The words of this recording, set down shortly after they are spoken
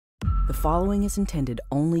The following is intended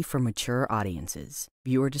only for mature audiences.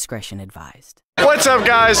 Viewer discretion advised. What's up,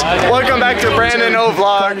 guys? Welcome back to Brandon O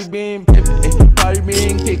Vlogs.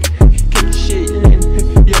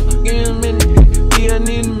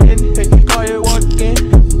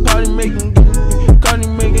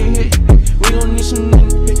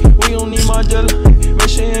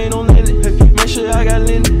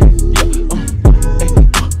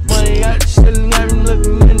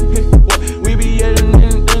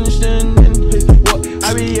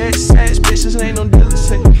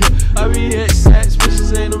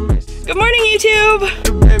 Good morning, YouTube!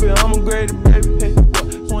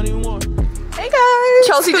 Hey guys!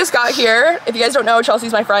 Chelsea just got here. If you guys don't know,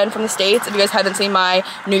 Chelsea's my friend from the States. If you guys haven't seen my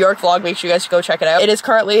New York vlog, make sure you guys go check it out. It is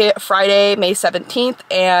currently Friday, May 17th,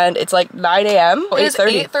 and it's like 9 a.m. It is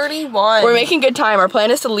 8:31. We're making good time. Our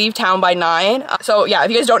plan is to leave town by 9. So yeah,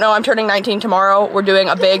 if you guys don't know, I'm turning 19 tomorrow. We're doing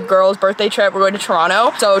a big girls' birthday trip. We're going to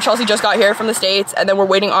Toronto. So Chelsea just got here from the States, and then we're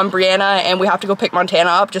waiting on Brianna, and we have to go pick Montana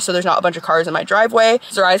up just so there's not a bunch of cars in my driveway.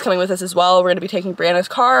 Zarai's coming with us as well. We're going to be taking Brianna's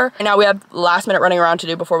car. And now we have last minute running around to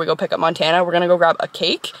do before we go pick up Montana. We're going to go grab a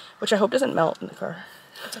cake, which I hope doesn't melt in the car.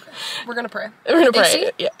 It's okay. We're gonna pray. We're gonna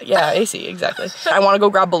pray. AC? Yeah, AC, exactly. I want to go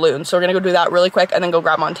grab balloons, so we're gonna go do that really quick and then go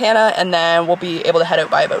grab Montana, and then we'll be able to head out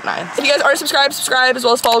by about 9. If you guys aren't subscribed, subscribe, as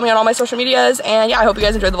well as follow me on all my social medias, and yeah, I hope you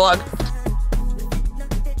guys enjoyed the vlog.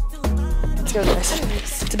 Let's go,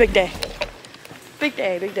 guys. It's a big day. Big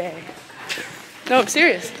day, big day. No, I'm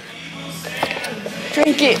serious.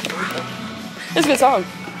 Drink it. It's a good song.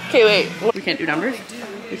 Okay, wait. We can't do numbers?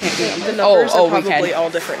 We can't do numbers. The numbers are probably all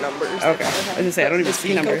different numbers. Okay. I was gonna say, I don't even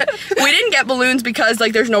see numbers. We didn't get balloons because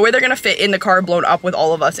like there's no way they're gonna fit in the car blown up with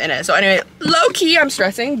all of us in it. So anyway, low key I'm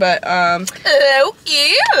stressing, but low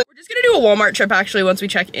key. We're just gonna do a Walmart trip actually once we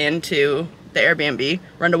check into the Airbnb.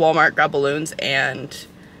 Run to Walmart, grab balloons and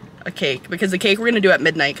a cake. Because the cake we're gonna do at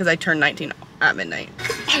midnight because I turned 19 at midnight.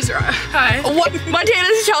 Hi. What?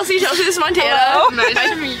 Montana's Chelsea. Chelsea, this is Montana. Hello.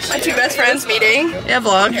 Nice to meet you. My two best friends meeting. Yeah,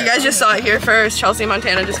 vlog. You guys just saw it here first. Chelsea and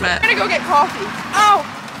Montana just met. I'm gonna go get coffee. Ow!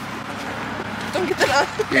 Don't get that up.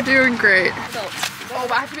 You're doing great. Oh,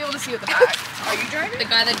 but I have to be able to see at the back. Are you driving? The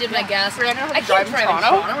guy that did my gas. I I can't drive in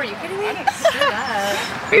Toronto. Are you kidding me?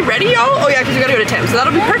 Are you ready, y'all? Oh yeah, because we gotta go to Tim, so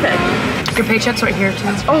that'll be perfect. Your paycheck's right here too.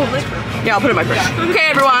 Oh, yeah, I'll put it in my purse.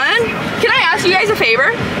 Okay, everyone. Can I ask you guys a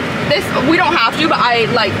favor? This, we don't have to, but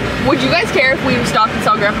would you guys care if we stopped and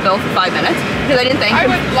saw Grandpa Bill for 5 minutes? Because I didn't thank him.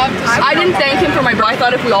 I would love to see I didn't thank him for my birthday. I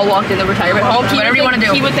thought if we all walked in the retirement home, Whatever you want to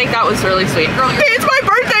do. He would think that was really sweet. Hey, it's my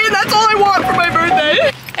birthday and that's all I want for my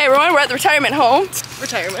birthday. Hey everyone, we're at the retirement home.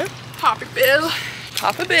 Retirement. Papa Bill.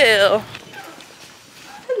 Papa Bill.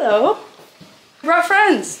 Hello. We brought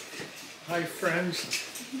friends. Hi, friends.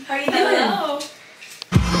 How are you doing? Hello.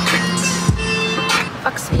 Oh,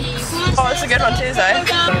 that's a good one too, Zai. It's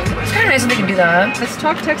kind of nice that they can do that. This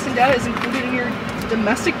talk, text, and data is included in your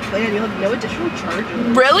domestic plan. You'll have no additional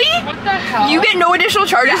charges. Really? What the hell? You get no additional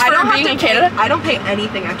charges for being in Canada? I don't pay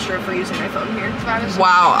anything extra for using my phone here.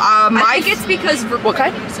 Wow. I think it's because what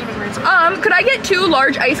kind? Could I get 2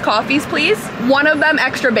 large iced coffees, please? One of them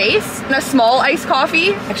extra base, and a small iced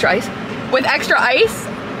coffee, extra ice, with extra ice,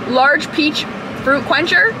 large peach fruit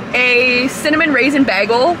quencher, a cinnamon raisin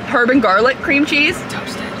bagel, herb and garlic cream cheese.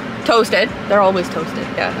 Toasted. They're always toasted.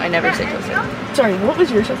 Yeah, I never say toasted. Sorry, what was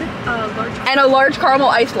yours, Chelsea? And a large caramel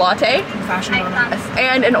iced latte. Fashion donut.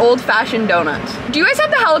 And an old-fashioned donut. Do you guys have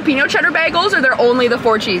the jalapeno cheddar bagels, or they're only the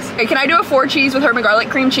 4 cheese? Okay, can I do a 4 cheese with herb and garlic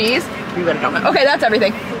cream cheese? You got a donut. Okay, that's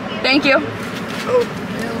everything. Thank you.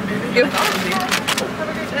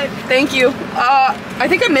 Thank you. I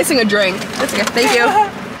think I'm missing a drink. That's okay. Thank you.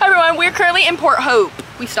 Hi everyone, we're currently in Port Hope.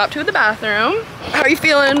 We stopped to the bathroom. How are you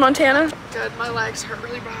feeling, Montana? Good. My legs hurt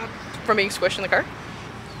really bad. From being squished in the car?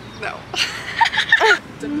 No.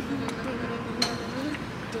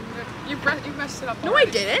 You messed it up. No, I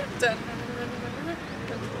didn't.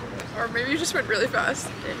 Or maybe you just went really fast.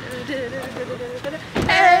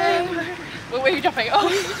 Hey. What way are you jumping? Oh.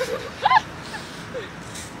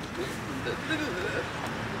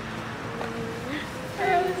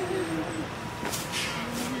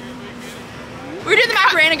 We're doing the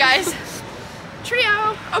Macarena, guys.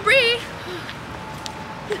 Trio. Oh, Brie.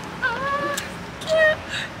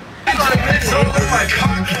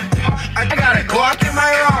 I got a Glock in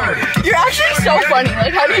my arm. You're actually so funny.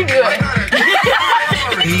 Like, how do you do it?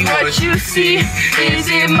 What you see, is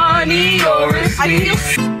it money or is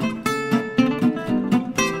it?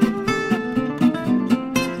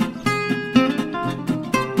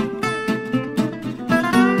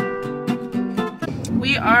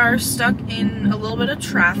 We are stuck in a little bit of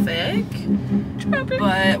traffic.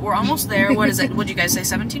 But we're almost there. What is it? What'd you guys say?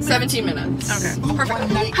 17 minutes? 17 minutes. Okay.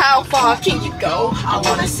 Perfect. How far can you go? I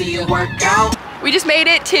wanna see you work out. We just made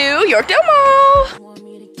it to Yorkdale Mall. Want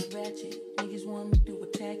me to get ratchet, niggas want me to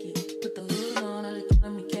attack it. Put the hood on, all they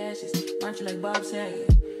calling me Cassius. Aren't you like Bob Saget?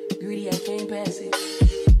 Greedy, I can't pass it.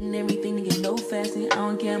 And everything to get no fasting. I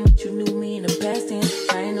don't care how much you knew me in the past tense.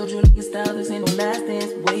 I ain't no Julian style, this ain't no last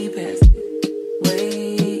dance. Way past it.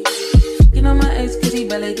 Wait. Fucking on my ex, cause he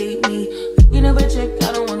validate me. Fucking up a check,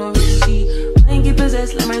 I don't want no receipt. I ain't get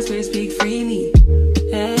possessed, let my spirit speak freely.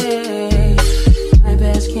 Hey. My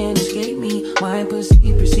past can't escape me. My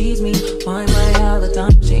pussy precedes me. Why my how the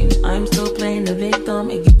time change? I'm still playing the victim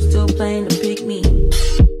and you still playing the pick me.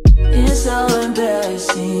 It's so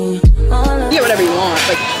embarrassing. Get whatever you want,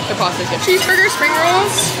 like the pasta's good. Cheeseburger, spring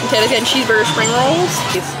rolls. Potatoes getting cheeseburger, spring rolls.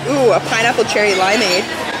 Ooh, a pineapple cherry limeade.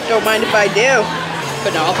 Don't mind if I do.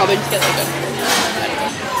 But no, I'll probably just get like a...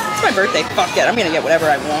 It's my birthday. Fuck it, I'm gonna get whatever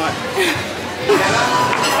I want.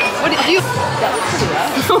 What did you... That looks pretty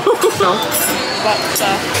rough. No. But,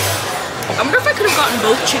 I wonder if I could have gotten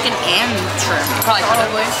both chicken and shrimp.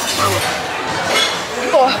 Probably.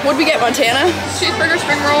 Oh, what'd we get, Montana? Cheeseburger,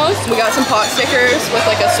 spring rolls. We got some pot stickers with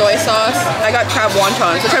like a soy sauce. I got crab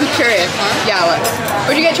wontons, which I'm curious. Yeah, what?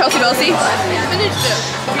 What'd you get, Chelsea Belsey?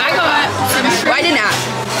 I got some shrimp. Well, I didn't ask.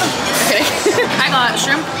 Okay. I got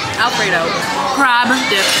shrimp Alfredo, crab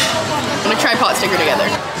dip. I'm gonna try pot sticker together.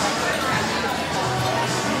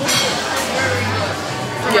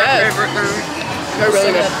 Yeah. They're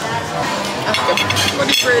really good. That's good. What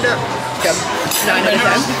do you rate it? Good. 9 out of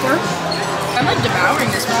 10. I'm like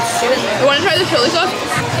devouring this one. You want to try the chili sauce?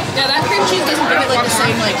 Yeah, that cream cheese doesn't give it like the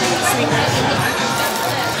same like sweetness.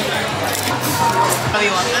 How do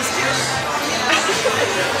you want this too?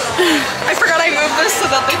 I forgot I moved this so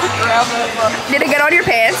that they could grab it. But... Did it get on your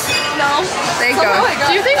pants? No. There you go.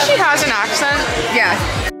 Do you think she has an accent? Yeah.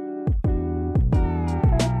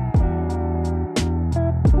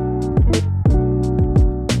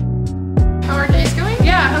 How are days going?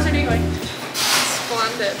 Yeah, how's your day going?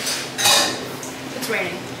 Splendid. It's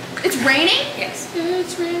raining. It's raining? Yes.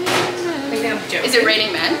 It's raining. Is it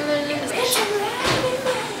raining men?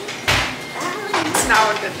 It's now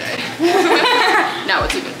a good day. Now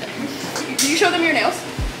it's a good day. Did you show them your nails?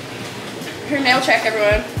 Her nail check,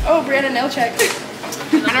 everyone. Oh, Brandon, nail check.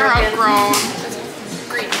 And are outgrown.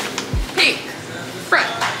 Green. Pink. Front.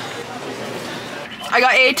 I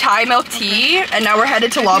got a Thai milk tea, and now we're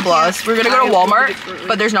headed to Loblaws. We're gonna go to Walmart,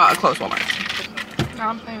 but there's not a close Walmart. Now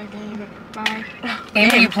I'm playing a game. Bye. Game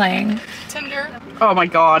are you playing? Tinder. Oh my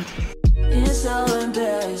god. It's so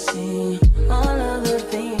embarrassing. All of the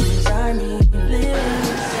things I need.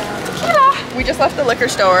 We just left the liquor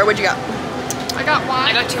store. What'd you got? I got one.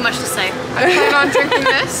 I got too much to say. I plan on drinking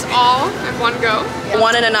this all in one go.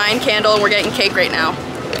 1 and a 9 candle, and we're getting cake right now.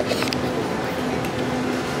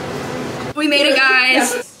 We made it,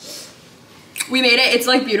 guys. We made it. It's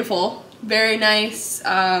like beautiful. Very nice.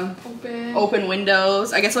 Open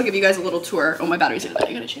windows. I guess I'll give you guys a little tour. Oh, my battery's in the bed.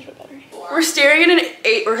 I gotta change my battery. We're staying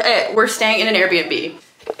in we're staying in an Airbnb.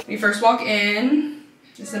 When you first walk in,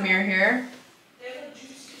 this is the mirror here.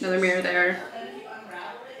 Another mirror there.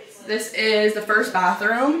 This is the first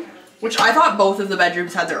bathroom, which I thought both of the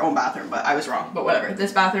bedrooms had their own bathroom, but I was wrong, but whatever.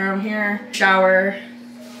 This bathroom here, shower,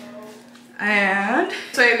 and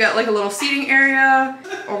so you've got like a little seating area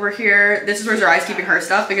over here. This is where Zarai's keeping her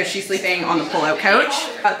stuff because she's sleeping on the pull-out couch.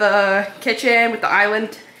 Got the kitchen with the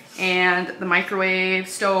island and the microwave,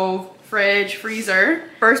 stove, fridge, freezer.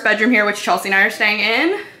 First bedroom here, which Chelsea and I are staying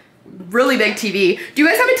in. Really big TV. Do you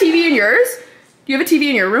guys have a TV in yours? Do you have a TV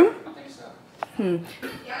in your room? I think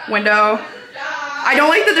so. Window. I don't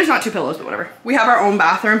like that there's not 2 pillows, but whatever. We have our own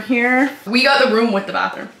bathroom here. We got the room with the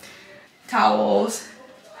bathroom. Towels.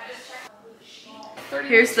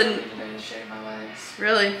 Here's the...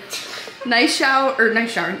 Really? Nice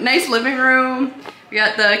nice living room. We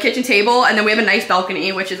got the kitchen table, and then we have a nice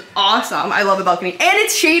balcony, which is awesome. I love a balcony. And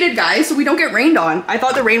it's shaded, guys, so we don't get rained on. I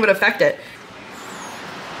thought the rain would affect it.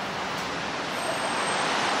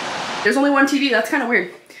 There's only one TV, that's kind of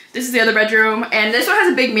weird. This is the other bedroom, and this one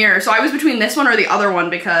has a big mirror, so I was between this one or the other one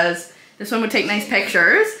because this one would take nice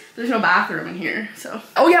pictures. There's no bathroom in here, so.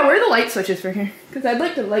 Oh yeah, where are the light switches for here? Because I'd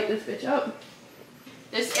like to light this bitch up.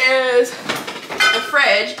 This is the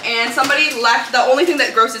fridge, and somebody left, the only thing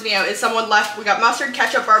that grosses me out is someone left, we got mustard,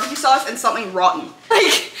 ketchup, barbecue sauce, and something rotten.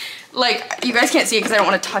 Like you guys can't see it because I don't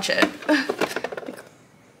want to touch it.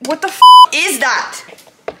 What the f is that?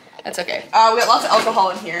 That's okay. We got lots of alcohol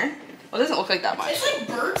in here. Well, it doesn't look like that much. It's like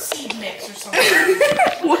birdseed mix or something.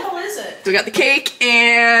 What the hell is it? So we got the cake,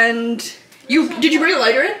 and Did you bring a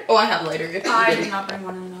lighter in? Oh, I have a lighter. I did not bring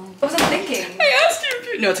one in, no. I wasn't thinking. I asked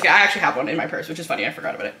you. No, it's okay. I actually have one in my purse, which is funny. I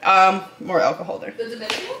forgot about it. More alcohol there. The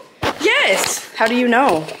Dominican? Yes. How do you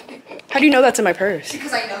know? How do you know that's in my purse?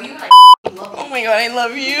 Because I know you and I love you. Oh my god, I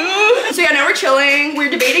love you. So yeah, now we're chilling. We're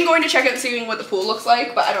debating going to check out seeing what the pool looks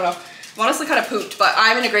like, but I don't know. I'm honestly kind of pooped, but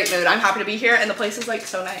I'm in a great mood. I'm happy to be here, and the place is like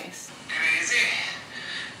so nice. Crazy?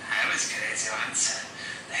 I was crazy once.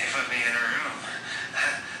 They put me in a room. I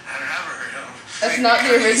don't have a room. That's not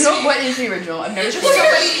the original? What is the original? I've never seen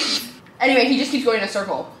it. Anyway, he just keeps going in a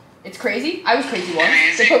circle. It's crazy. I was crazy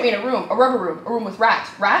once. They put me in a room, a rubber room, a room with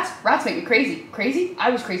rats. Rats? Rats make me crazy. Crazy?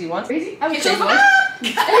 I was crazy once. Crazy? I was crazy once. And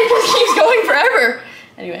he just keeps going forever.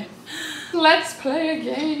 Anyway. Let's play a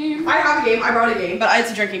game. I have a game. I brought a game, but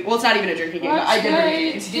it's a drinking. Well, it's not even a drinking game. But I did bring a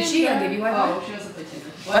game. Did she give you Wi-Fi? Oh, she doesn't play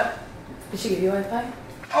Tinder. What? Did she give you Wi-Fi?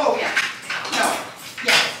 Oh yeah. No.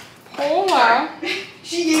 Yes. Hola.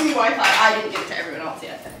 She gave me Wi-Fi. I didn't give it to everyone else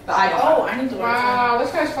yet. But I don't. Oh, I need the Wi-Fi. Wow, this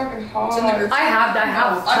guy's fucking hot. It's in the group. I have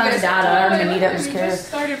tons of data. I don't even need it. I'm just He kidding. just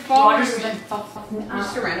started following me.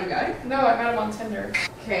 Just a random guy. No, I met him on Tinder.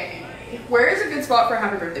 Okay. Where is a good spot for a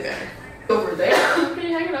happy birthday banner? Over there. Can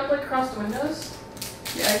you hang it up like across the windows?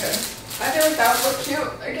 Yeah, I could. I feel like that would look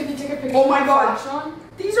cute. Like if you take a picture. Oh my with God. flash on.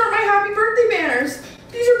 These are my happy birthday banners.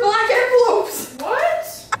 These are black envelopes. What?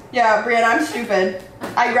 Yeah, Brianna, I'm stupid.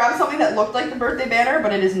 I grabbed something that looked like the birthday banner,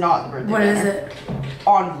 but it is not the birthday What banner. is it?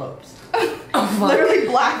 Envelopes. Oh, fuck. Literally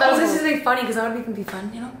black That was envelopes. just something funny because that would even be fun,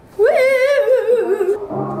 you know? Woo!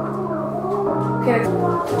 Okay.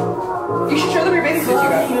 You should show them your bathing suits you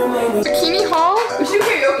got. Bikini haul? We should do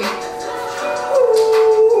karaoke.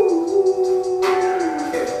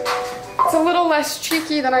 It's a little less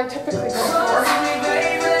cheeky than I typically go for.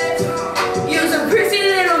 You're so pretty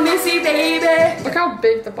little missy baby. Look how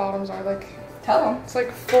big the bottoms are. Like, Tell them. it's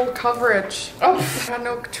like full coverage. Oh, I had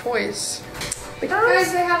no choice.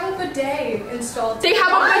 Guys, they have a bidet installed. They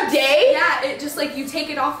have a bidet? Yeah, it just like you take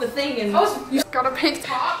it off the thing and You got a pink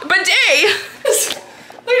top. Bidet! Look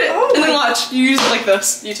at it. And then watch. You use it like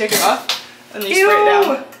this. You take it off and then you spray it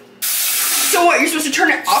down. So what? You're supposed to turn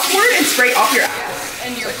it upward and spray off your ass.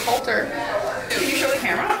 And your halter. Can you show the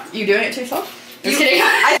camera? You doing it to yourself? Just kidding.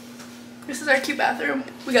 This is our cute bathroom.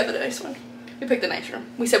 We got the nice one. We picked the nice room.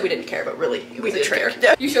 We said we didn't care, but really, it was a trick.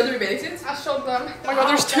 Yeah. You showed them your bathing suits? I showed them. Oh my god,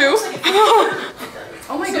 there's two.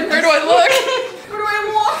 Oh my goodness. Where do I look? Where do I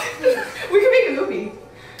walk? We can make a movie.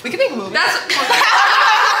 We can make a movie. That's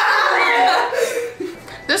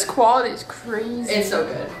This quality is crazy. It's so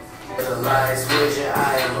good.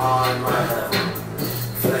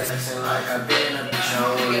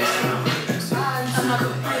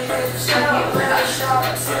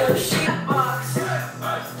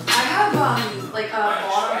 I have like a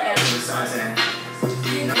bottom and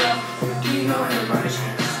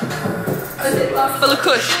Full of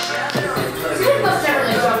kush.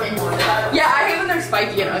 Yeah, I hate when they're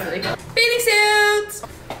spiky and ugly. Bathing suits!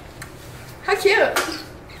 How cute.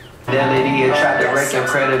 That lady here tried to wreck your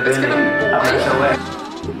credibility. I'm not your ex.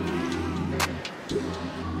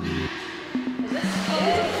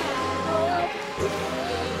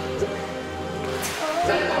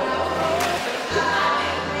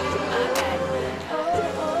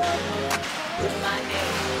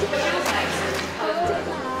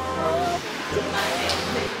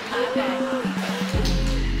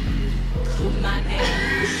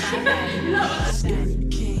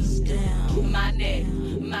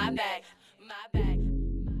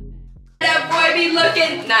 That boy be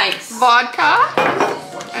looking nice. Vodka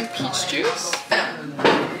and peach juice. I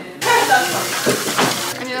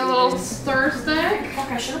need a little stir stick.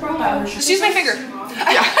 Fuck, I should have brought that. Just use my finger.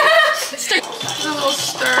 Yeah. Just a little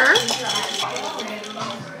stir.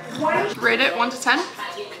 Rate it 1 to 10.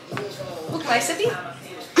 Look, can I sippy?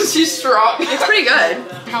 She's strong. It's pretty good.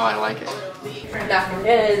 How I like it.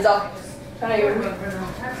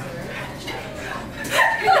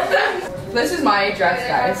 This is my dress,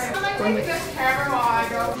 guys.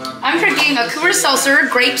 I'm drinking a Coors Seltzer,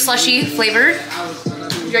 grape slushy flavored.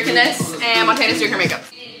 Drinking this, and Montana's doing her makeup.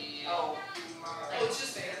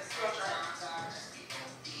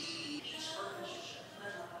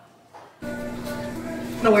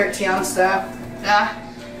 I'm gonna wear Tiana stuff.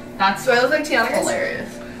 Yeah, that's why I look like Tiana.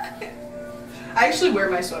 Hilarious. I actually wear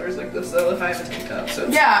my sweaters like this though if I have a tank top. So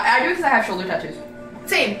Yeah, I do because I have shoulder tattoos.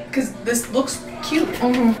 same, because this looks cute.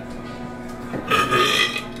 I'm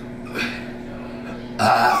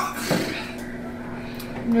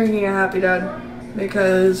drinking a happy dad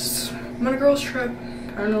because I'm on a girls trip.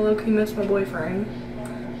 Kinda low-key miss my boyfriend.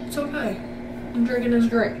 It's okay. I'm drinking his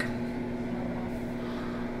drink.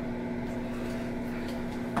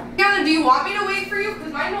 Yeah, Skylar, do you want me to wait for you?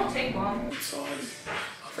 Because mine don't take long.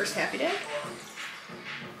 First happy day?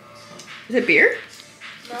 Is it beer?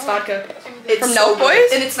 No. It's vodka. It's from No Boys?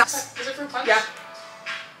 And it's not. Is it fruit punch? Yeah.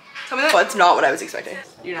 Tell me that. Well, it's not what I was expecting.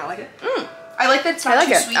 Do you not like it? I like that it's not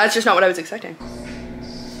too sweet. That's just not what I was expecting.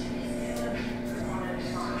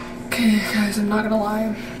 Okay, guys, I'm not gonna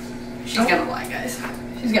lie. She's gonna lie, guys.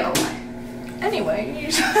 She's gonna lie. Anyway,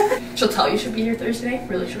 she'll tell you she'll be here Thursday.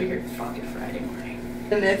 Really, she'll be here fucking Friday morning.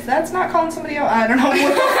 And if that's not calling somebody out, I don't know what the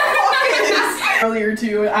fuck is. Earlier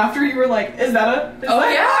too, after you were like, is that a? Oh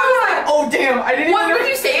yeah. I was like, oh damn, I didn't. What did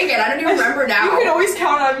you say again? I don't even remember now. You can always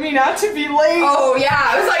count on me not to be late. Oh yeah,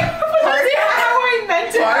 I was like, party? How I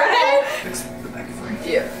meant it.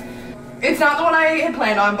 Yeah. It's not the one I had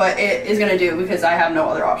planned on, but it is gonna do because I have no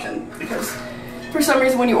other option. Because for some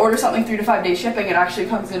reason, when you order something 3 to 5 day shipping, it actually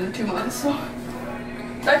comes in 2 months. So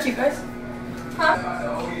that's cute, guys. Huh?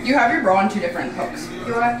 You have your bra on 2 different hooks.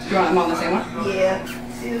 You want them on the same one? Yeah.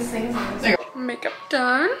 See this thing? There you go. Makeup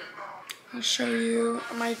done. I'll show you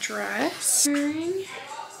my dress. Ooh,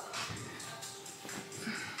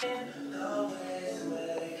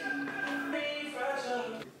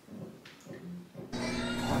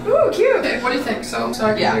 cute. Okay, what do you think? So I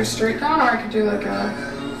can do straight down, or I could do like a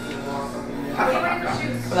half down.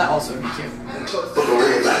 Well, that also would be cute. No, because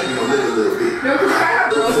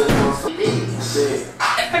I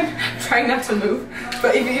have I'm trying not to move,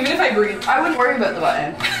 but even if I breathe, I wouldn't worry about the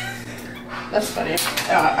button. That's funny.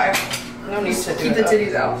 I no need to do keep the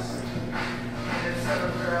titties out.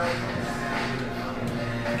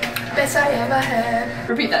 Best I ever had.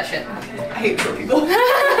 Repeat that shit. I hate short people.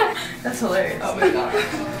 That's hilarious. Oh my god.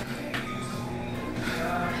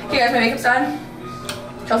 Okay guys, my makeup's done.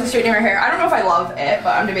 Chelsea's straightening her hair. I don't know if I love it,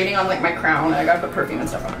 but I'm debating on like my crown. I gotta put perfume and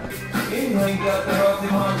stuff on.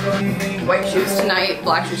 White shoes tonight,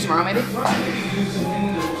 black shoes tomorrow maybe.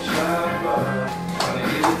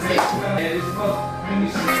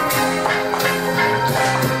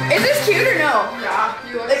 Is this cute or no? Yeah.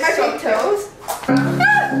 Like my big toes?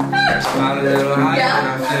 Smile a little higher when I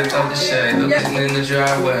flipped up the shade. Looking in the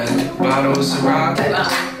driveway, bottles of rock.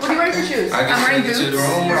 What are you wearing for shoes? I'm wearing boots, so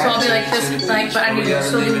I'll be like this, like, but I need to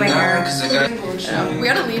still do my hair. We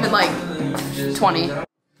gotta leave in like 20.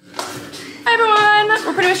 Hi everyone,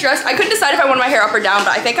 we're pretty much dressed. I couldn't decide if I wanted my hair up or down,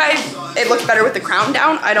 but I think it looked better with the crown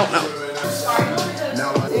down. I don't know.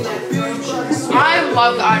 I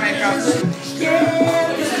love the eye makeup.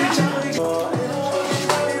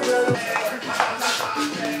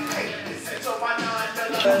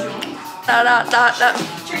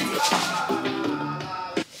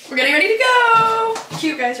 We're getting ready to go.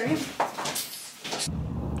 Cute guys, right?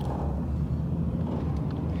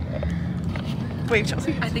 Wait,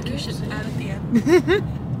 Chelsea. I think you should add at the end.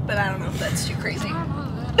 But I don't know if that's too crazy.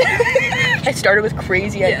 I started with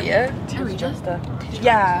crazy idea.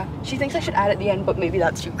 Yeah, she thinks I should add at the end, but maybe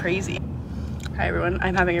that's too crazy. Hi everyone,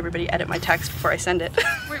 I'm having everybody edit my text before I send it.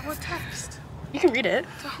 Wait, what text? You can read it.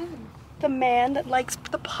 To whom? The man that likes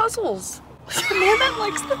the puzzles. The man that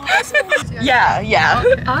likes the puzzles. Yeah.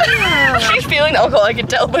 She's feeling alcohol, I can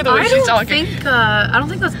tell by the way she's talking. I don't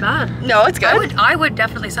think that's bad. No, it's good. I would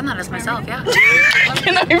definitely send that as myself, yeah.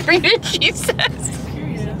 Can I read it? She says.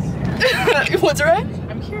 What's it right?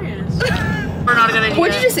 I'm curious. We're not gonna do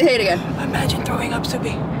What'd you just say it again? Imagine throwing up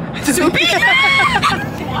Soupy. Soupy?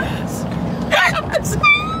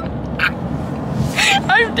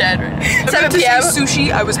 I'm dead right now. 7 p.m.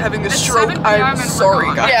 Sushi, I was having a stroke. I'm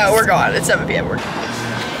sorry, guys. Yeah, we're gone. It's 7 p.m. Everyone!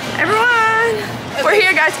 We're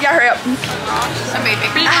here, guys. Yeah, hurry up.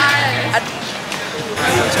 Amazing.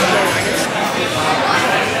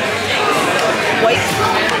 Wait.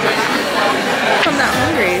 I'm not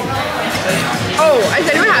hungry. Oh, is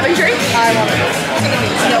anyone having drinks? I want it.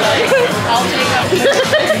 I'll take up.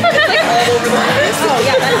 It's like all over the place. Oh,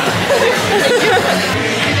 yeah, that's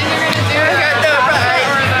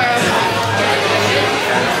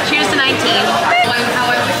Cheers to 19. How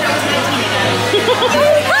I wish I was 19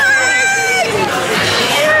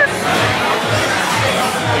 again.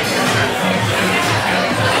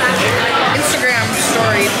 Instagram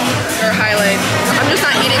story or highlight. I'm just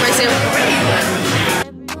not eating my sandwich.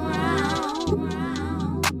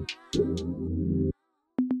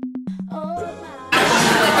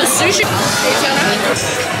 The sushi.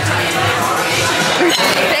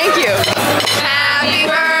 Thank you. Happy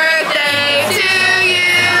birthday to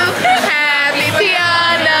you. Happy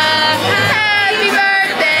Tiana. Happy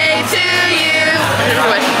birthday to you.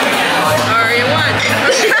 Aria won.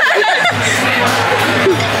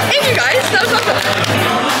 Thank you guys. That was awesome.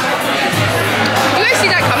 You guys see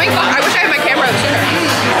that coming? I wish I had my camera sooner.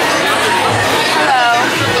 Hello.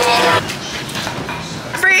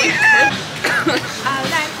 Free.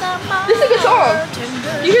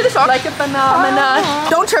 TikTok. Like a phenomenon.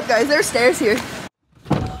 Don't trip, guys. There's stairs here.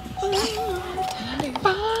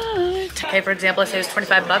 Okay, for example, I say it's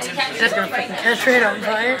 25 bucks. Just gonna freaking catch it on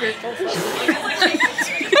fire.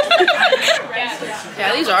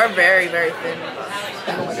 Yeah, these are very, very thin.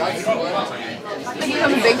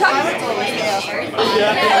 I'm a big time.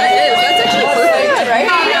 Yeah, it is. That's actually perfect, right?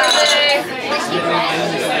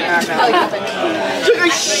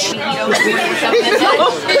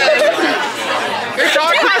 Your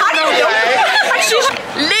dog has no way.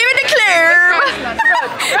 Leave it to Claire.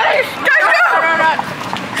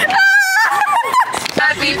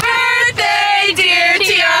 Happy birthday, dear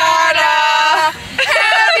Tiana.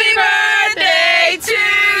 Happy birthday to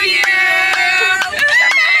you.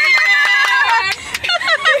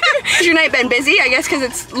 Has your night been busy? I guess because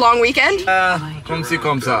it's long weekend. Comme si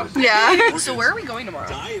comme ça. Yeah. So where are we going tomorrow?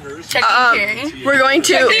 We're going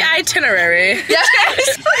to the itinerary.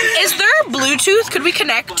 Yes. Is there Bluetooth? Could we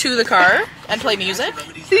connect to the car and play music?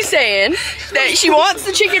 He's saying that she wants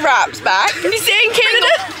the chicken wraps back. He's saying Canada.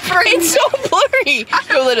 It's so blurry.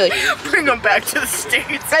 No, literally. Bring them back to the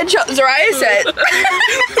States. And Zariah said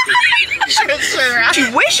she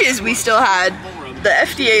wishes we still had the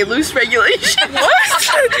FDA loose regulation.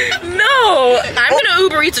 What? No. I'm gonna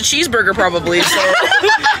Uber Eats a cheeseburger probably. So.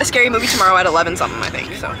 A scary movie tomorrow at 11 something, I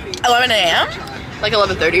think. So 11 a.m. like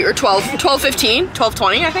 11:30 or 12:15,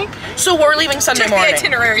 12:20, I think. So we're leaving Sunday morning. The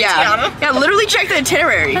itinerary, yeah. Yeah, literally check the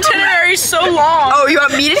itinerary. Itinerary is so long. Oh, you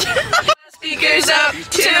want me to? Speakers up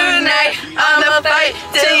tonight. I'ma fight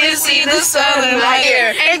till you see the southern light.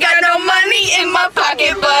 Here. Ain't got no money in my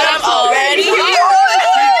pocket, but I'm already here.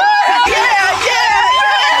 Yeah, yeah,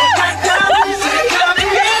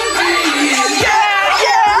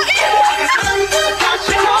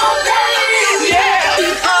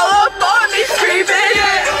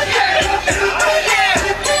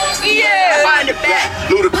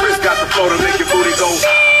 To make your booty go.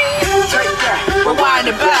 Rewind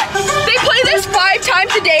it back. They play this 5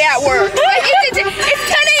 times a day at work. Like it's 10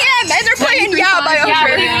 a.m. and they're playing Yeah by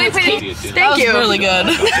Usher. Thank you. Really good.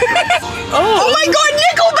 Oh my God,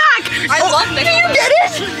 Nickelback! I love Nickelback. Do you get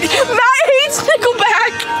it? Matt hates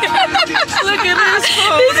Nickelback. Look at this.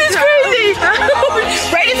 This is crazy.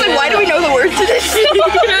 Right? It's like, why do we know the words to this song?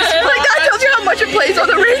 Like that tells you how much it plays on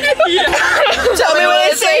the radio. Tell me when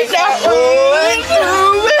it's safe now.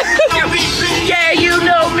 Yeah, you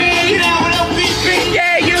know me.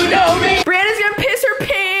 Yeah, you know me. Brandon's gonna piss her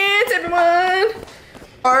pants, everyone.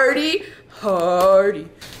 Hardy.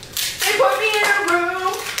 They put me in a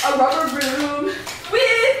room, a rubber room,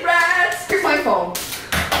 with rats. Here's my phone.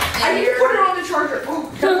 I need to put it on the charger.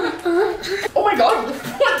 Oh my God,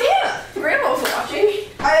 what Dana? Grandma was watching.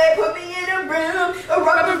 They put me in a room, a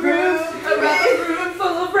rubber room full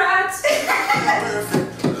of rats.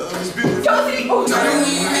 Chelsea! Oh, so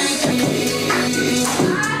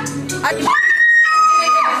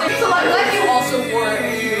I'm glad you also wore it.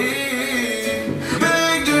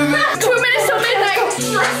 2 minutes till midnight.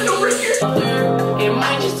 Stressing over here. It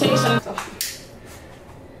might just take some.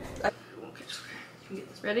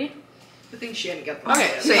 Ready? I think she hadn't got that.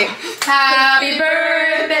 Okay, say Happy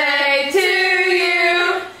birthday to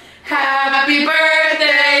you. Happy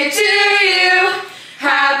birthday to you.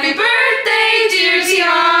 Happy birthday, dear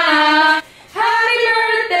Tiana. Happy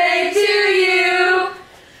birthday to you.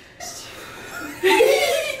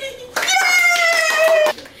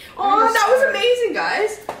 oh, that was amazing,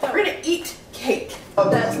 guys. We're gonna eat cake.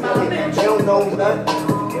 That's my bitch. They don't know nothing.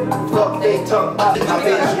 Fuck they talk about.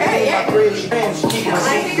 Okay, yeah.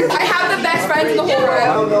 I have the best friends in the whole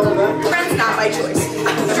world. Friends not my choice.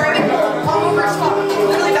 Driving all over spot.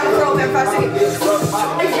 Literally that girl there fast. I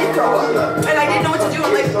did throw up. And I didn't know what to do.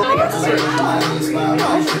 I'm like, oh my God.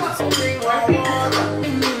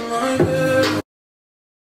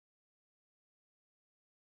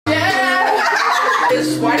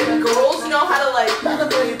 Why do girls know how to like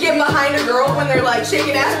get behind a girl when they're like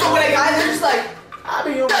shaking ass, but when a guy they're just like, I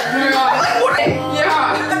be like,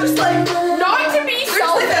 yeah. I'm just like, not to be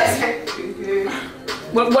selfish.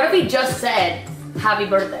 What if he just said happy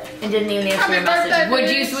birthday and didn't even answer your message?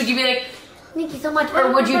 Would you be like, thank you so much,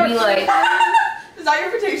 or would you be like, is that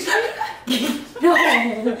your invitation? no?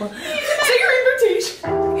 Is that your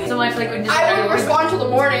invitation? So much like when just I wouldn't respond till the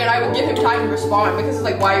morning, and I would give him time to respond because it's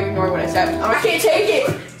like, why are you ignoring what I said? I can't take it.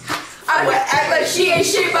 I would act like she ain't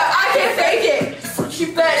shit, but I can't fake it. She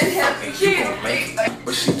fat and happy. She is big.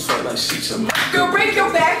 But she felt like she's a Girl, break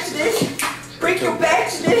your back to this. Break your back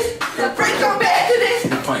to this. Break your back to this.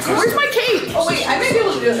 Where's my cake? Oh wait, I may be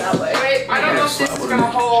able to do it that way. Wait, I don't know if this is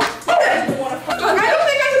gonna hold. I don't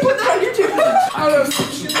think I can put that on YouTube. I don't know.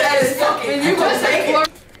 That is fucking. You must say it.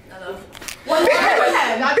 One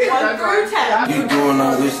time, not one. You doing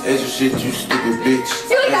all this extra shit, you stupid bitch.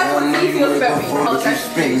 See, like that's what he feels about me. You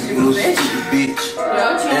spitting, you little stupid bitch.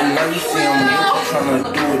 And now you see I'm trying to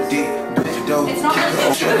do a dick. It's not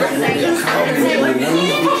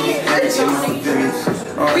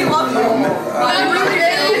we love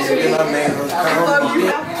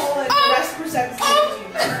you.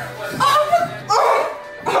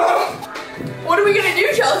 What are we gonna do,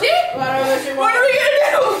 Chelsea? What are we gonna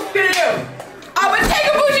do? I'm gonna take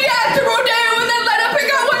a bougie ass to Rodeo and then let her pick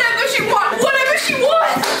out whatever she wants. Whatever she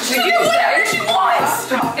wants. She can do whatever she wants.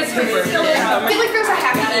 It's good. I feel like there's a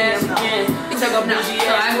happy ending. It's like a bougie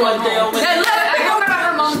ass Rodeo. Then let her pick out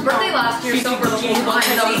her mom's birthday last year. So for the whole month,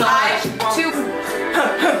 I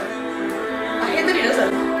hate that he does it.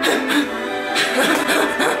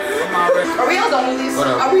 Are we all done with these?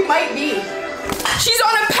 We might be. She's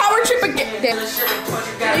on a power trip again.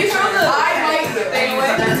 You throw the I might thing away.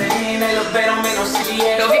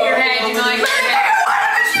 Go get your head, you know, like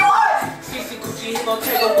whatever she wants.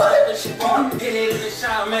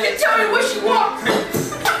 Tell me what she wants.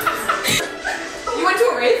 You went to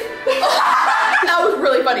a rave? That was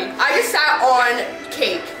really funny. I just sat on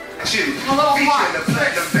cake. A little hot. And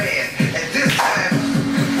this time,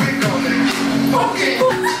 we're gonna okay.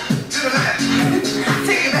 To the left.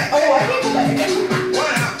 Take it back. Oh, I can't do that again.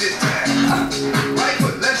 One out this time. Right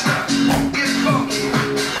foot, let's stop. Get funky.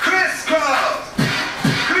 Crisscross.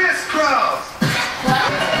 Crisscross.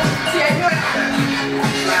 See, I do it.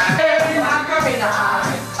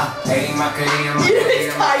 Hey, my career,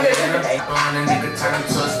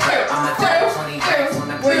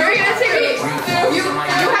 Well, you're gonna take me. You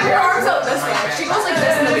have your arms out this way. She goes like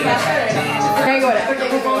this in the beginning. Okay, go ahead.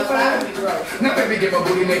 Now, baby, get my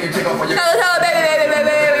booty naked, take off all your. Hello, baby.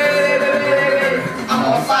 I'm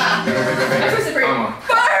on fire. I twisted for you.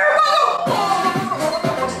 Fireball!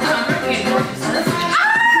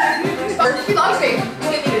 He loves me. He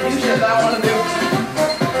didn't need to do shit that I want to do.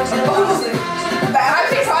 I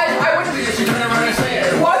think I wouldn't be.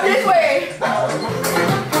 Walk this way.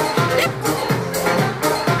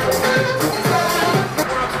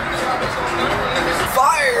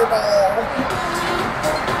 Fireball.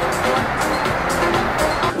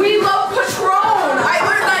 We love Patron. I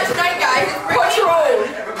learned that tonight, guys. Patron.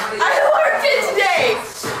 I learned it today.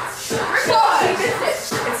 God.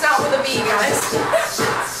 It's not with a B, guys.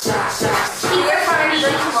 You're fine to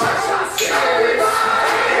drink tomorrow.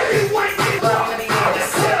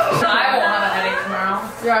 I won't have a headache tomorrow.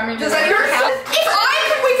 Yeah, I mean, does that hurt? If I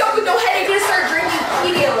could wake up with no headache and start drinking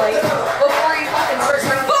Pedialyte before you fucking start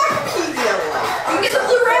drinking, fuck Pedialyte. You can get the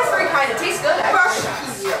blue raspberry kind. It tastes good. Fuck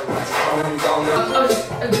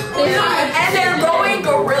Pedialyte. And they're going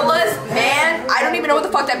gorillas, man. I don't even know what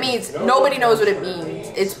the fuck that means. Nobody knows what it means.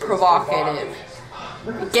 It's provocative.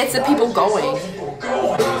 It gets the people going.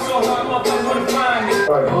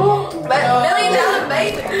 But $1 million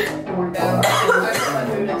baby.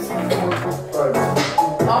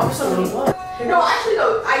 No, actually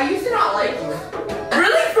though, I used to not like you.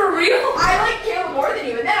 Really? For real? I like Caleb more than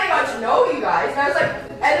you, and then I got to know you guys, and I was like,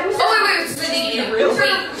 and then we started. Wait, so did you real?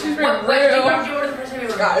 Wait, when did you remember the first time you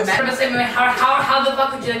were met? How the fuck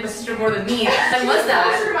could you like my sister more than me? When was that?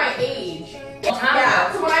 Closer to my age.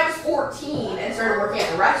 Yeah, so when I was 14 and started working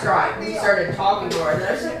at the restaurant, we started talking more, and then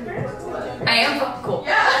I was like, I am fucking cool.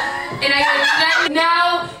 yeah. And I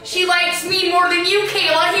now she likes me more than you,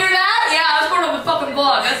 Kayla. Hear that? Yeah, I was part of the fucking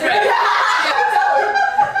vlog. That's right.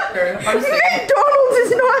 McDonald's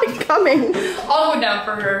is not coming. I'll go down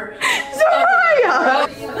for her. Soraya!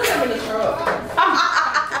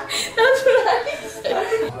 That's what I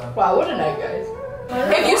said. Wow, what a night, guys.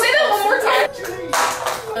 If you say that one more time.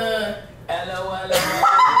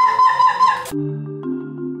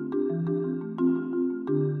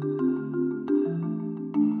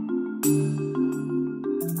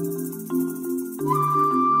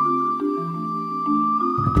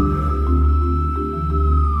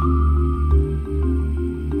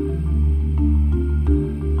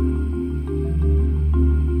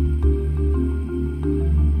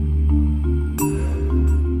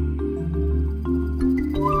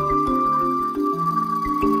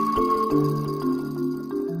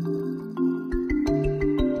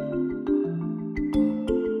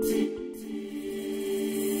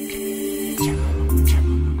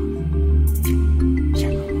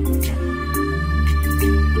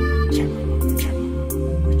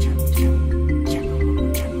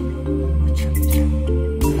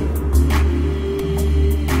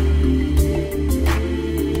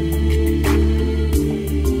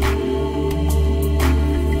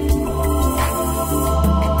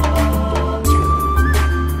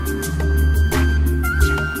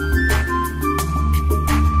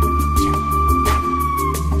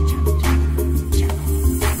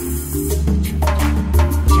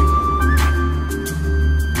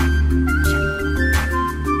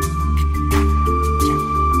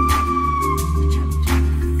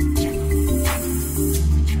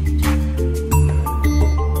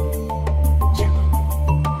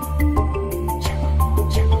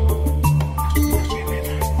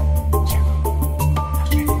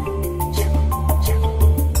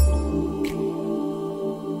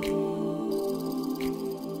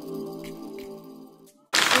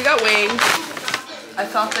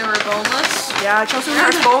 Yeah, Chelsea was on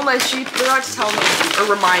her phone, like she forgot to tell me or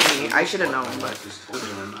remind me. I should have known, but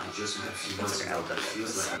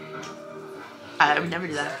I would never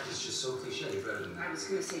do that. I was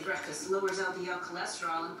gonna say breakfast lowers LDL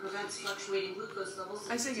cholesterol and prevents fluctuating glucose levels.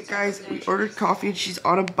 I say, guys, we ordered coffee and she's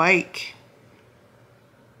on a bike.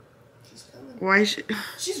 Why is she?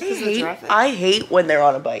 I hate when they're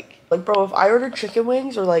on a bike. Like, bro, if I order chicken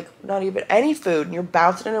wings or like not even any food and you're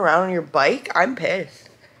bouncing around on your bike, I'm pissed.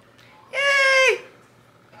 Yay!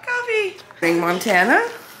 Coffee. Ring Montana.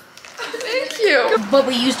 Thank you. But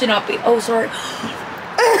we used to not be. Oh, sorry.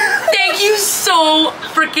 Thank you so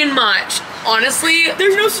freaking much. Honestly,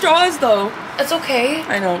 there's no straws though. It's okay.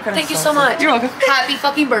 I know. Thank you so much. You're welcome. Happy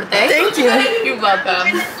fucking birthday. Thank you. You're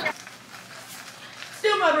welcome.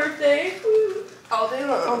 Still my birthday. Oh, they don't.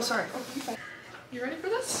 Oh, I'm sorry. Oh, You ready for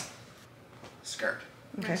this? Skirt.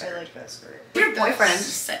 Okay. I like that skirt. Your boyfriend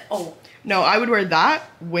said, oh. No, I would wear that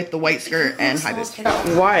with the white skirt and high boots.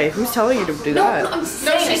 Why? Who's telling you to do that? I'm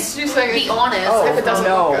saying, she's saying be honest. Oh, if it doesn't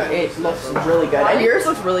look good. It looks really good. And yours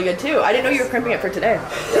looks really good too. I didn't know you were crimping it for today.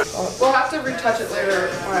 We'll have to retouch it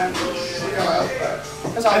later when we go out,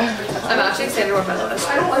 because I'll retouch it. I'm actually excited to wear my list.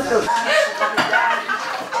 I don't like those.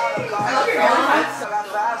 I love your haircut.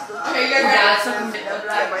 Okay, you guys ready?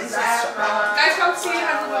 That's so Guys, come see it.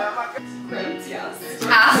 Yes.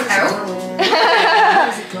 ass out.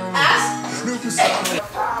 Ass.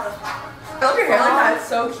 I love your hair like that. It's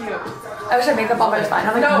so cute. I wish I had makeup on, but it's fine.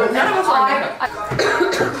 I'm like, No, none of us wear makeup.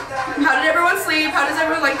 How did everyone sleep? How does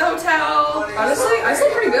everyone like the hotel? Honestly, I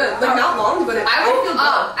slept pretty good. Like, not long, but I woke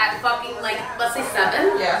up at fucking, like, let's say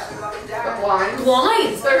 7. Yeah. But blinds.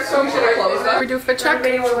 Blinds. There's so much shit clothes. We do fit check.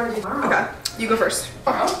 Okay, you go first.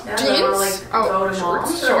 Jeans. Oh,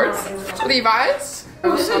 shorts. Levi's.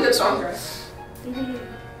 Oh, this is a good song.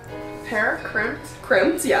 Hair crimped.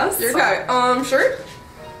 Crimped, yes. Okay. Shirt.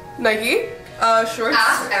 Nike. Shorts.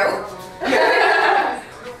 Ass out.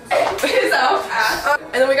 Is out.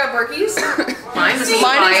 And then we got Berkeys. Mine is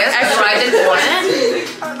extra. I didn't want it.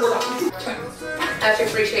 I actually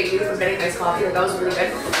appreciate you for getting nice coffee. Like, that was really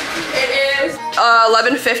good. It is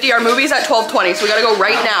 11:50. Our movie's at 12:20, so we gotta go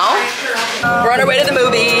right now. We're on our way to the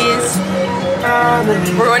movies.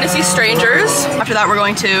 We're going to see Strangers. After that, we're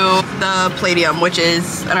going to the Palladium, which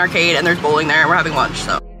is an arcade, and there's bowling there, and we're having lunch,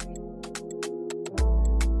 so.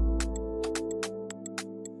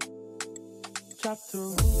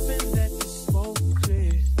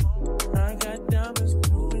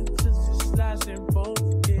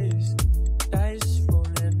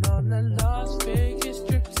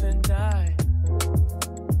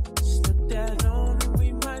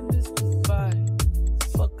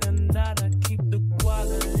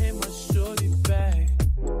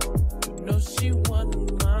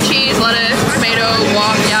 Cheese, lettuce, tomato,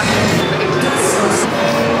 guac, yeah.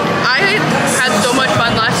 I had so much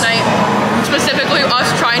fun last night, specifically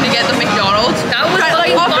us trying to get the McDonald's. That was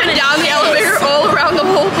like up and down the elevator all around the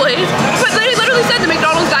whole place. But they literally said the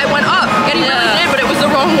McDonald's guy went up, and he really did, but it was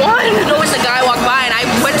the wrong one. No, when the guy walked by and I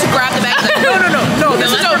went to grab the bag. No,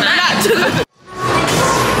 this is not that.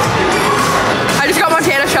 I just got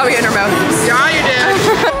Montana shoving it in her mouth. Yeah, you did.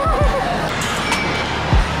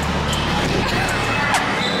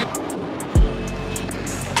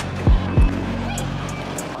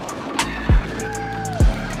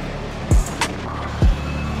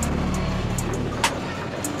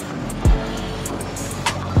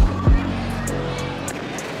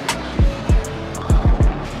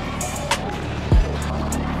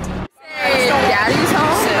 Daddy's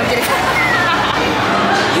home? Okay.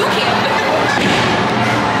 You can't.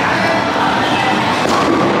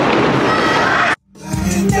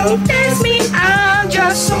 Don't test me, I'm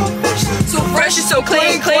just so fresh and so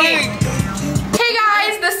clean. Hey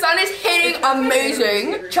guys, the sun is hitting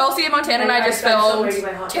amazing. Chelsea and Montana and I just filmed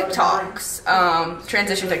TikToks,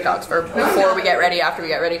 transition TikToks for before we get ready, after we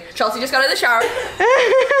get ready. Chelsea just got out of the shower.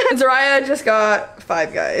 And Zariah just got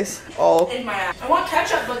Five Guys. All. In my ass. I want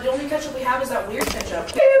ketchup, but the only ketchup we have is that weird ketchup.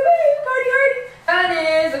 That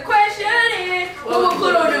is the question is, what will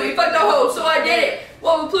Pluto do? He fucked the hoe, so I did it.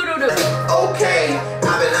 What will Pluto do? Okay,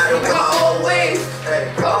 I've been out here Always.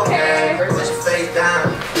 Okay. Put your face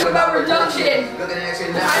down. What about reduction? Looking at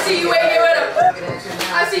you now. I see you ain't get rid of.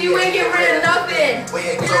 I see you ain't get rid of nothing. We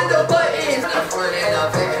ain't Get rid of the buttons.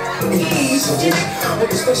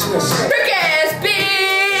 Trick ass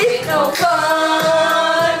bitch. Ain't no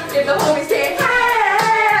fun. If the homies can't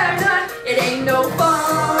have none, it ain't no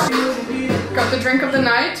fun. Got the drink of the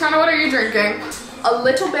night. Tana, what are you drinking? a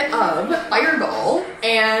little bit of Fireball,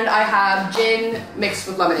 and I have gin mixed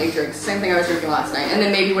with lemonade drinks. Same thing I was drinking last night. And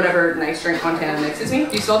then maybe whatever nice drink Montana mixes me.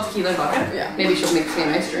 Do you still have tequila and vodka? Yeah. Maybe she'll mix me a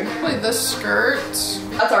nice drink. Wait, this skirt.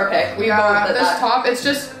 That's our pick. We both did this that. top, it's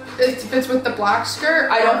just, it fits with the black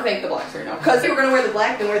skirt. I don't think the black skirt, no. Because if you're gonna wear the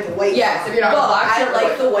black, then wear the white. Yes, if you're not but black, I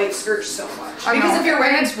like the white skirt so much. Because if you're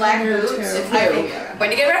wearing black boots, it's I think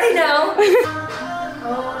when you get ready now.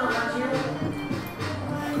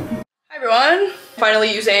 Hi everyone.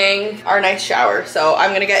 Finally using our nice shower. So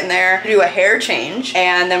I'm gonna get in there, do a hair change,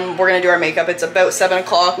 and then we're gonna do our makeup. It's about 7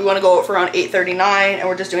 o'clock. We wanna go out for around 8:39, and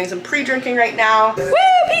we're just doing some pre-drinking right now. Woo,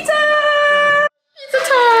 pizza! Pizza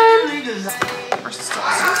time!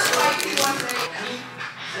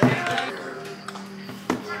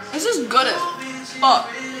 This is good as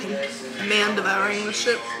fuck. Man devouring this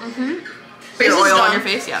shit. Put your oil on your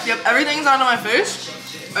face, yeah. Yep, everything's onto my face.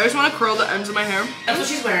 I just want to curl the ends of my hair. That's what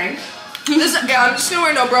she's wearing. Yeah, I'm just gonna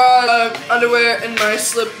wear no bra, underwear, and my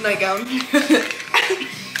slip nightgown.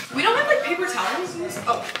 We don't have like paper towels in this?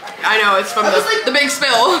 Oh. I know, it's from the big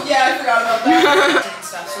spill. Yeah, I forgot about that.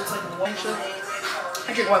 So it's like one shit.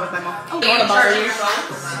 I drink wine with my mom. You wanna bother you?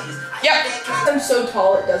 Yep. I'm so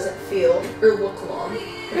tall it doesn't feel or look long.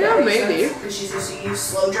 Yeah, maybe. She's used to use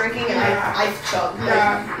slow drinking and I've chugged.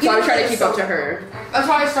 Yeah. So I try to keep up to her. That's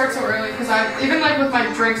why I start so early, because I, even like with my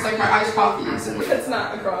drinks, like my iced coffees and It's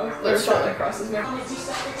not across. There's not across his neck.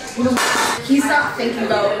 He's not thinking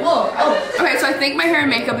about, whoa, oh. Okay, so I think my hair and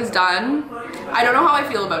makeup is done. I don't know how I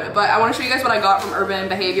feel about it, but I want to show you guys what I got from Urban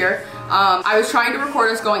Behavior. I was trying to record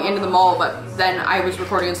us going into the mall, but then I was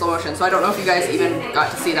recording in slow motion, so I don't know if you guys even got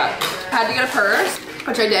to see that. I had to get a purse,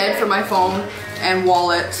 which I did for my phone and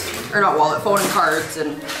wallet, or not wallet, phone and cards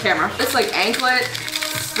and camera. It's like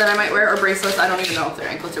anklets that I might wear, or bracelets. I don't even know if they're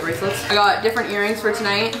anklets or bracelets. I got different earrings for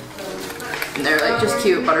tonight, and they're like just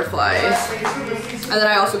cute butterflies. And then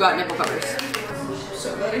I also got nipple covers.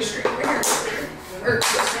 So glad I straightened my hair.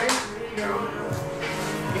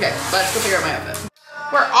 Okay, let's go figure out my outfit.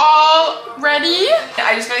 we're all ready.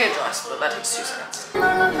 I just gotta get dressed, but that takes 2 seconds.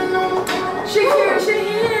 Shakira,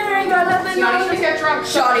 ain't got nothing on me. Get drunk.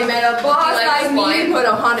 Shawty met a boss like me, put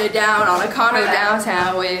 100 down on a condo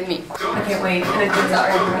downtown with me. I can't wait. And it comes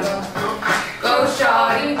out. Go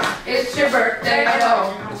Shawty, it's your birthday. I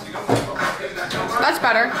know. That's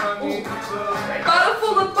better. Bottle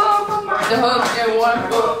full of bomb. The hook and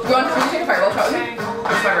one foot. You want to take a fireball shot with me?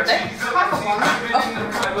 It's my birthday.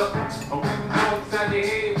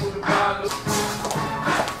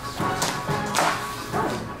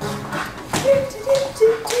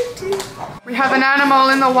 We have an animal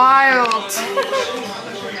in the wild.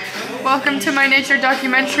 Welcome to my nature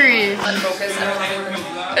documentary.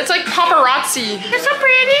 It's like paparazzi. You're so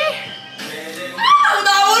pretty. Oh,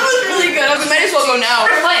 that one was really good. We might as well go now.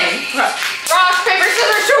 We're playing. Rock, paper,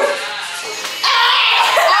 scissors, shoot.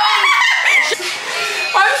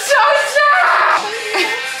 I'm so sad.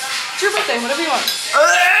 It's your birthday, whatever you want.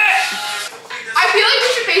 I feel like we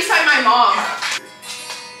should FaceTime my mom.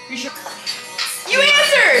 You should. You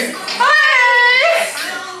answered! Hi!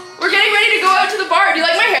 We're getting ready to go out to the bar. Do you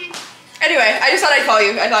like my hair? Anyway, I just thought I'd call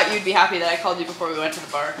you. I thought you'd be happy that I called you before we went to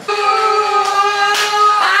the bar. I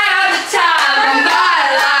have the time of my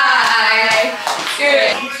life.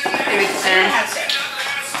 Good. Maybe it's Sarah.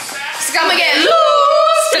 Scum again.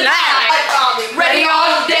 Loose tonight. Ready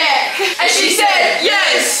on deck. And she said,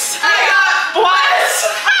 yes. I got what?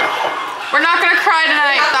 We're not gonna cry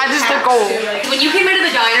tonight. That is the goal. When you came into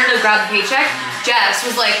the diner to grab the paycheck, Jess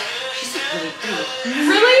was like, she's like really pretty.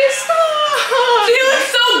 Really? Stop. You look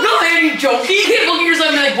so good. Are you joking? You can't look at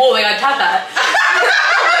yourself and be like, whoa, I gotta tap that.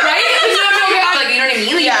 Right? You know what I mean? Like, you know what I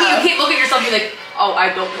mean? Like, you can't look at yourself and be like, oh, I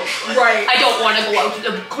don't look good. Right. I don't want to go out to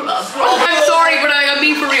the club. Oh, I'm sorry, but I'm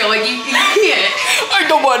being for real. Like, you can't. I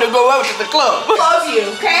don't want to go out to the club. Love you,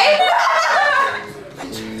 okay?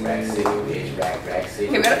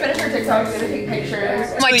 Okay, we gotta finish our TikTok. We gotta take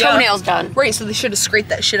pictures. My toenail's done. Right, so they should have scraped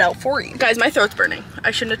that shit out for you. Guys, my throat's burning. I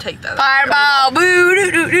shouldn't have taken that. Fireball, boo,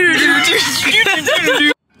 doo, doo, doo, doo,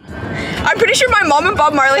 doo. I'm pretty sure my mom and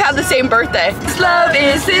Bob Marley have the same birthday. This love,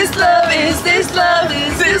 is this love, is this love,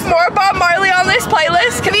 is this more Bob Marley on this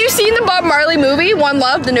playlist? Have you seen the Bob Marley movie, One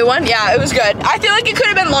Love, the new one? Yeah, it was good. I feel like it could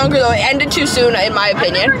have been longer though. It ended too soon, in my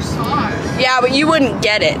opinion. I never saw it. Yeah, but you wouldn't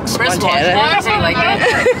get it, Montana. Like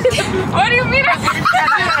what do you mean?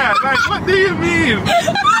 What do you mean?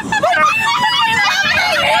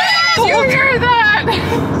 You hear that?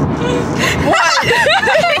 What?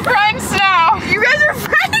 We're friends now. You guys are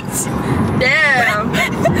friends? Damn.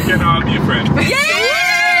 Can all be friends.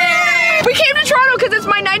 Yeah! We came to Toronto because it's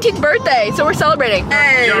my 19th birthday, so we're celebrating.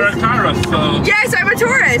 Hey. You're a Taurus, so... Yes, I'm a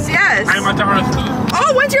Taurus, yes. I'm a Taurus too.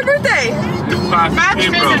 Oh, when's your birthday?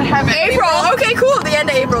 April. Okay, cool. The end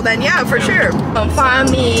of April then. Yeah, for sure. Come find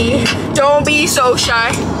me. Don't be so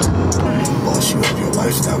shy. Oh,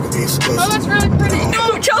 that's really pretty.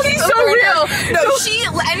 No, Chelsea's so real. No, she,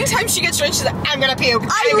 anytime she gets drunk, she's like, I'm gonna puke.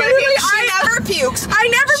 I never pukes. I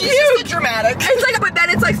never She's puke. just dramatic. It's like, but then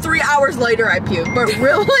it's like 3 hours later I puke. But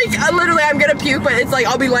really, like, literally I'm gonna puke, but it's like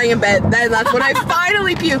I'll be laying in bed. Then that's when I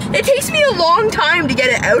finally puke. It takes me a long time to get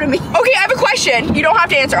it out of me. Okay, I have a question. You don't have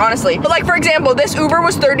to answer honestly. But like, for example, this Uber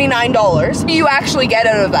was $39. What do you actually get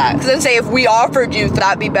out of that? Because then say if we offered you,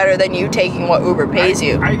 that'd be better than you taking what Uber pays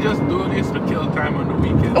you. I just do this to kill time on the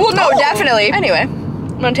weekend. Well, no, definitely. Anyway,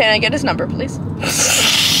 Montana, get his number, please.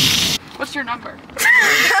 What's your number?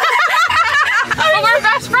 But we're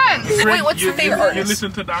best friends. Wait, what's your favorite artist? You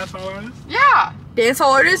listen to dancehall artists? Yeah.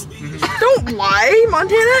 Dancehall artists? Don't lie,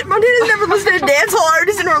 Montana. Montana's never listened to dancehall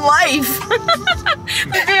artists in her life.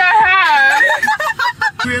 Maybe I have.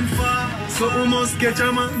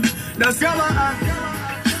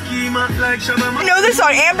 I know this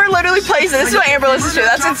song. Amber literally plays it. This is what Amber listens to.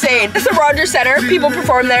 That's insane. It's the Rogers Center. People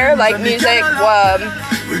perform there, like music,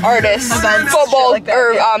 artists, football, like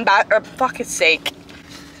that, or fuck's sake.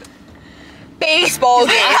 Baseball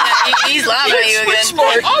game. He's laughing at you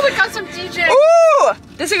again. Oh, we got some DJ. Ooh,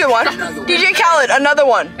 this is a good one. DJ Khaled, another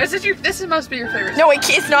one. This must be your favorite. No,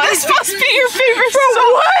 it's not. This must be your favorite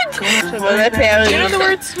song. What? Do you know the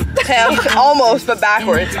words? Almost, but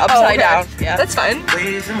backwards, upside down. Yeah, that's fine. At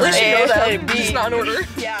least you know that. Just not in order.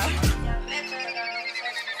 Yeah.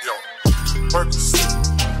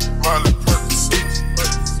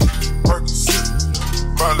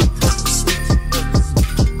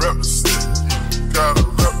 Gotta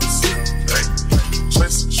represent,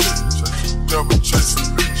 chase a chick, never chase a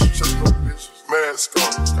bitch, chase no bitch. Mask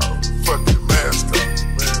on, fucking mask on,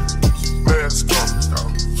 mask on,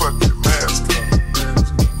 fucking mask on.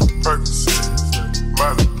 Percocet,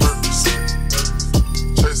 Miley Percocet,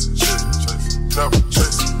 chase a chick, never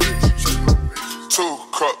chase a bitch, chase no bitch. 2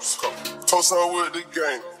 cups, toast on with the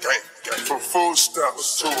gang, from food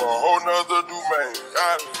stamps to a whole nother domain.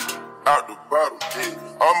 Out the bottle,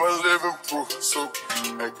 I'm a living proof, so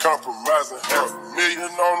ain't compromising.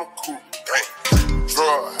 $500,000 on the coupe,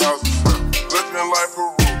 drug houses, looking like Peru.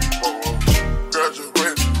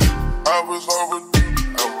 Graduated, I was overdue.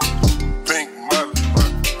 I was pink Miley,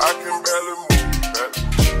 I can barely move.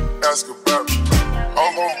 Ask about it,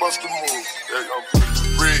 I'm gon' bust a move.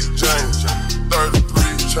 Red James,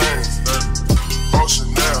 33 chains, Ocean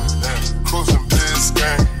now, cruising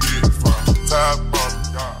Biscayne, top bomb.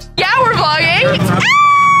 Yeah, we're vlogging.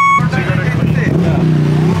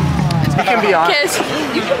 You can be on. Kiss.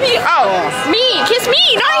 You can be. Oh, me. Kiss me,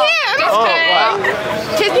 not him. Oh, wow.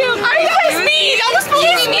 Kiss you. Kiss me. That was supposed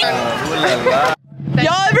to be me.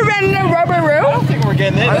 Y'all ever been in a rubber room? I don't think we're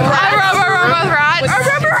getting in. A rubber room with rats. A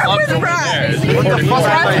rubber room with rats. What the fuck?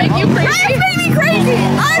 Rats make you crazy. Rats make me crazy.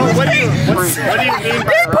 I was crazy. What do you mean?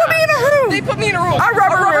 They put me in a room. They put me in a room. A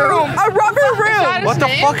rubber room. A rubber room. What the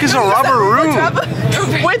fuck is a rubber room?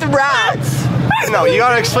 With rats. No, you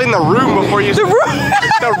gotta explain the room before you. The room.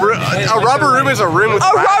 A rubber room is a room with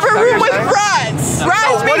a rats. Rubber room with rats.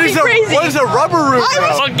 Rats make me crazy. What is a rubber room?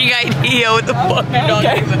 Fucking idea. What the fuck?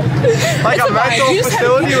 Okay. Like a mental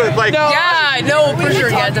facility with like. No. Yeah, no, for sure.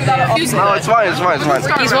 Yeah, no, it's fine. It's fine. It's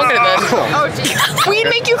fine. He's welcome to this. Weed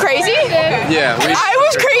make you crazy? Yeah. I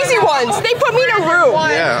was crazy once. They put me in a room.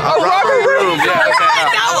 Yeah. A rubber room. Yeah.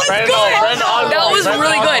 That was good. That was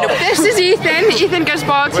really good. This is Ethan. Ethan gets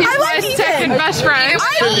bogged. He's my second best friend.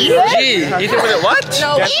 G. Ethan with a what?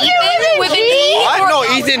 No, Ethan with an E. What? No,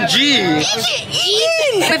 Ethan G.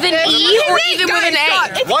 Ethan. With an E or Ethan with an A?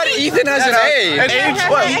 What? Ethan has an A. An H?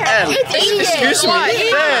 What? It's Ethan. Excuse me.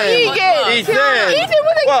 Ethan. Ethan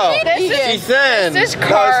with a Whoa. Ethan. This is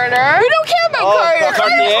Carter. We don't care about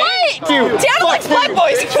Carter. Dad likes black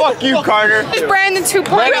boys. Fuck you, Carter. This is Brandon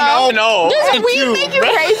 2.0. No. Does weed make you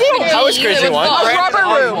crazy? I was crazy once. A rubber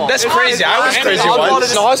room. That's crazy. I was crazy once.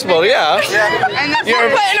 In the hospital, yeah. And that's You were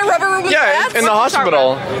put in a rubber room with rats? in the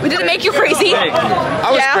hospital. Did it make you crazy?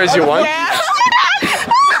 I was crazy once.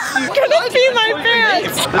 Gonna pee my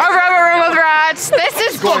pants. a rubber room with rats. This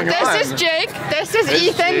is Jake. This is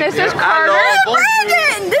Ethan. This is Carter.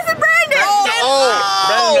 Brandon. This is Brandon.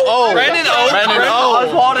 Brandon O.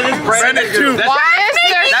 Oswald is Brandon 2. Why is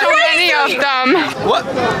there so many of them? What?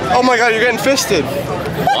 Oh my god, you're getting fisted.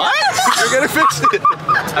 What? You're getting fisted.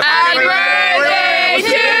 Happy birthday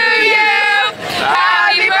to you.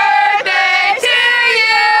 Happy birthday to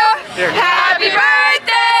you. Happy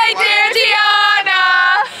birthday, dear Tiana.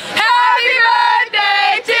 Happy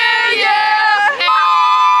birthday to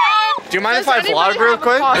Do you mind if I vlog real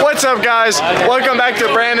quick? What's up, guys? Welcome back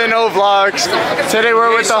to Brandon O Vlogs. Today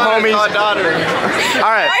we're with the homies.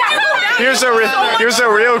 Alright, here's a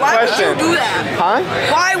real question. Do that? Huh?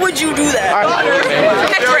 Why would you do that?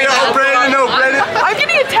 Brandon, I'm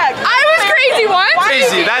getting attacked. I was crazy once.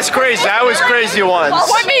 Crazy, that's crazy. I was crazy once.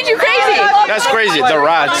 What made you crazy? That's crazy, the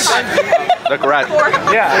rats. The rat.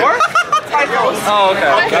 Yeah. Oh,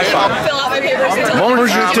 okay. That's fine. Fill out my papers.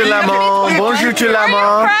 Bonjour tout le monde. Bonjour tout le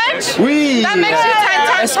monde. Oui. That makes you 10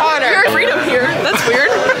 times hotter. You're freedom here. That's weird.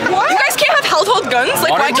 What? You guys can't have household guns?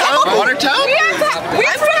 Like, why can't Watertown? we have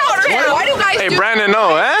Watertown. Why do you guys Hey, do Brandon,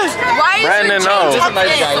 no, eh? Why is Brandon, your no. change up this?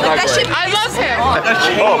 Like, that shit, I love him.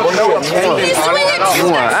 Oh, bonjour. He's doing it too.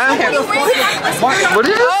 What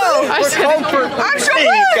did you say? I'm so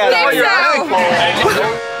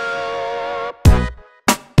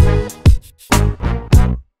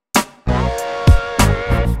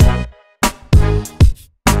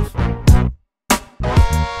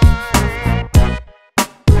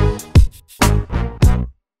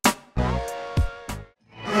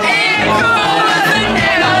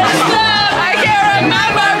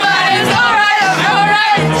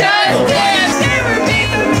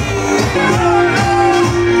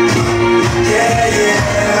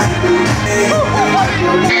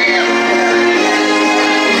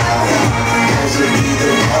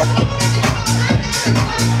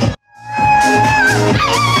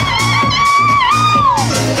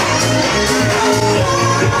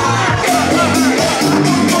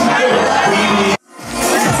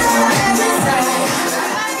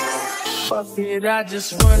weird. I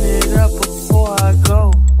just run it up before I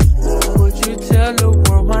go. Would you tell the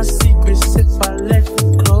world my secrets if I let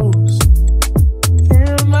you close?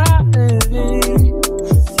 Am I living? You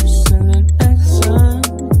send an accent.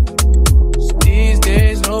 These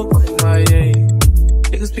days, no kumaye.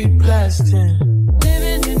 Niggas be blasting.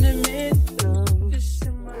 Living in the middle.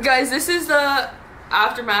 Guys, this is the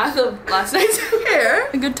aftermath of last night's hair.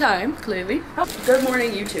 A good time, clearly. Good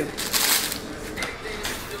morning, YouTube.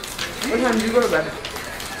 What time did you go to bed?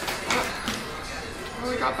 Oh,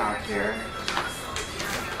 we got back here.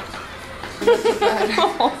 I went to bed. I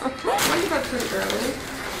went to bed pretty early.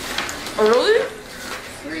 Early?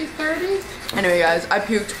 3:30? Anyway, guys, I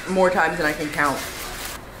puked more times than I can count.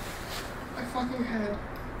 My fucking head.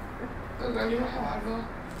 It was really horrible.